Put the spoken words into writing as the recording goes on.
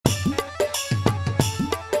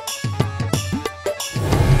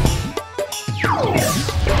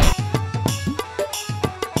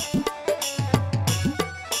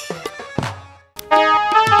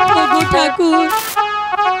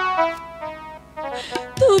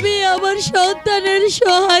তুমি আমার সন্তানের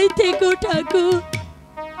সহায় থেকো ঠাকুর।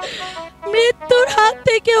 মৃত্যুর হাত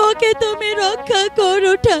থেকে ওকে তুমি রক্ষা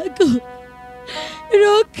করো ঠাকুর,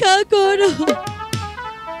 রক্ষা করো।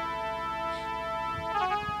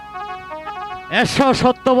 এসো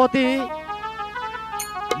সত্যবতী,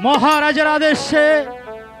 মহারাজের আদেশে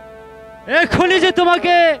এখনই যে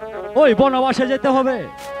তোমাকে ওই বনবাসে যেতে হবে।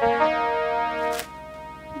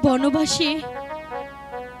 বনবাসে?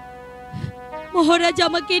 মহারাজ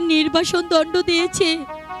আমাকে নির্বাসন দণ্ড দিয়েছে।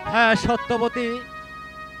 হ্যাঁ সত্যবতী,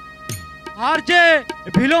 আর যে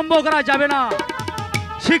বিলম্ব করা যাবে না,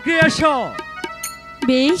 শীঘ্রই এসো।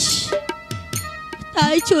 বেশ,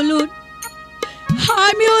 তাই চলুন।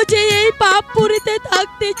 আমিও যে এই পাপপুরীতে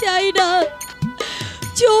থাকতে চাই না।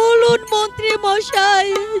 চলুন মন্ত্রী মশাই,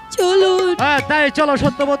 চলুন। হ্যাঁ তাই চলো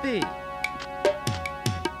সত্যবতী।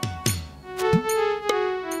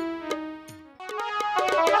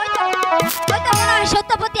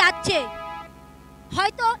 সত্যবতী আসছে,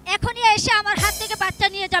 হয়তো এখনই এসে আমার হাত থেকে বাচ্চা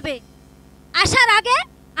নিয়ে যাবে। আসার আগে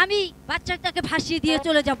আমি বাচ্চাটাকে ভাসিয়ে দিয়ে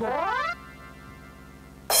চলে যাব।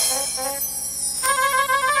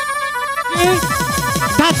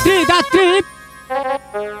 দাত্রী, দাত্রী,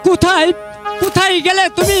 কোথায় কোথায় গেলে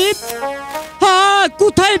তুমি? হ্যাঁ,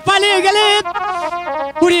 কোথায় পালিয়ে গেলে?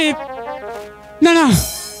 না না,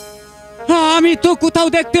 আমি তো কোথাও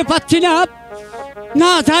দেখতে পাচ্ছি না।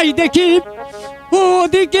 না যাই দেখি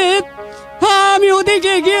ওদিকে, আমি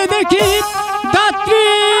ওদিকে গিয়ে দেখি। দাত্রী,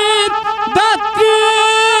 দাত্রী,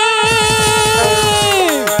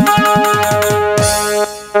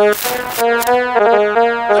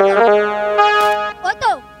 ওই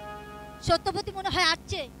তো সত্যবতী মনে হয়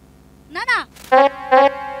আসছে। না না,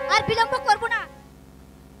 আর বিলম্ব করব না।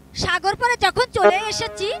 সাগর পারে যখন চলে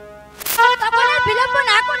এসেছি তখন আর বিলম্ব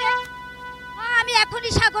না করে আমি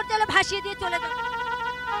এখনই সাগর জলে ভাসিয়ে দিয়ে চলে যাব।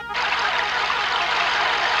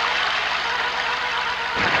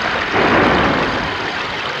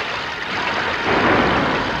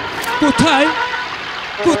 কোথায়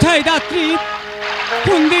কোথায় দাত্রী,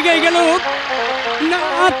 কোন দিকে গেল? না,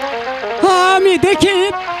 আমি দেখি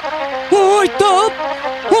ওই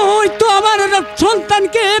তো আমার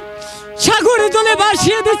সন্তানকে সাগরে জলে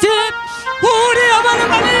ভাসিয়ে দিচ্ছে। ওরে আমার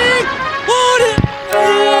মালিক, ওরে!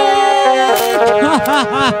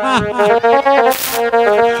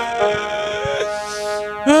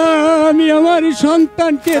 আমি আমার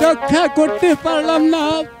সন্তানকে রক্ষা করতে পারলাম না।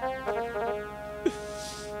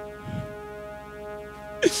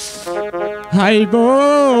 হাই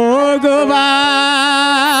ভগবান,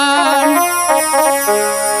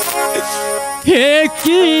 হে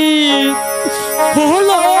কি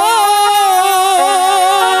হলো?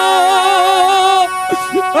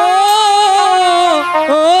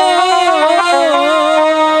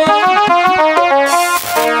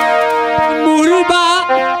 মুরবা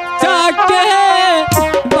চাকে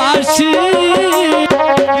বাসি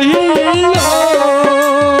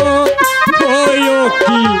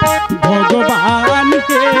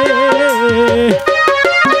ভগবানকে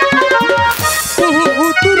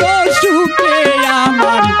পুত্র সুখে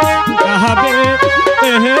আমার গাবে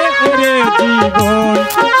রে জীবন।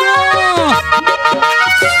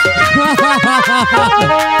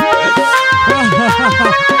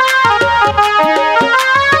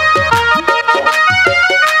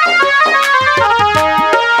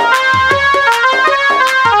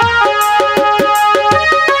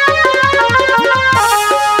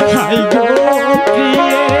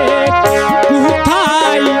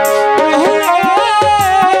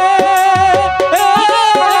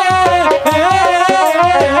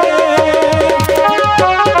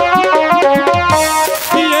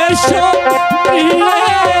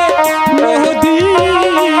 নদী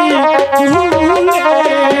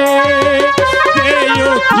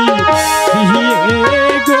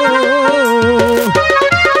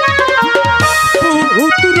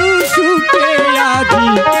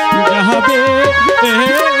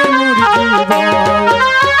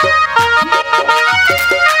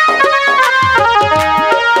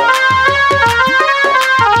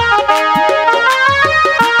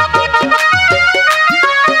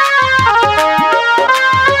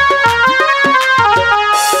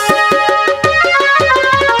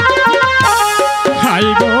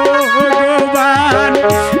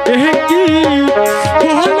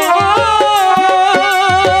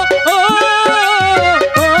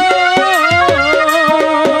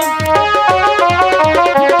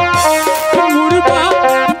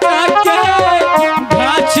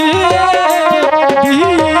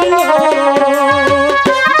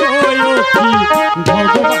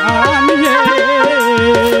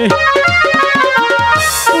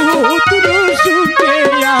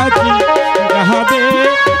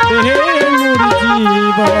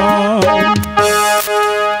জীবন।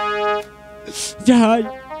 যাই,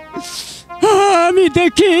 আমি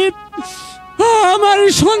দেখি আমার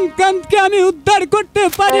সন্তানকে আমি উদ্ধার করতে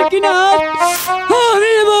পারি কিনা।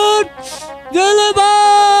 আমি এবার জলবাই।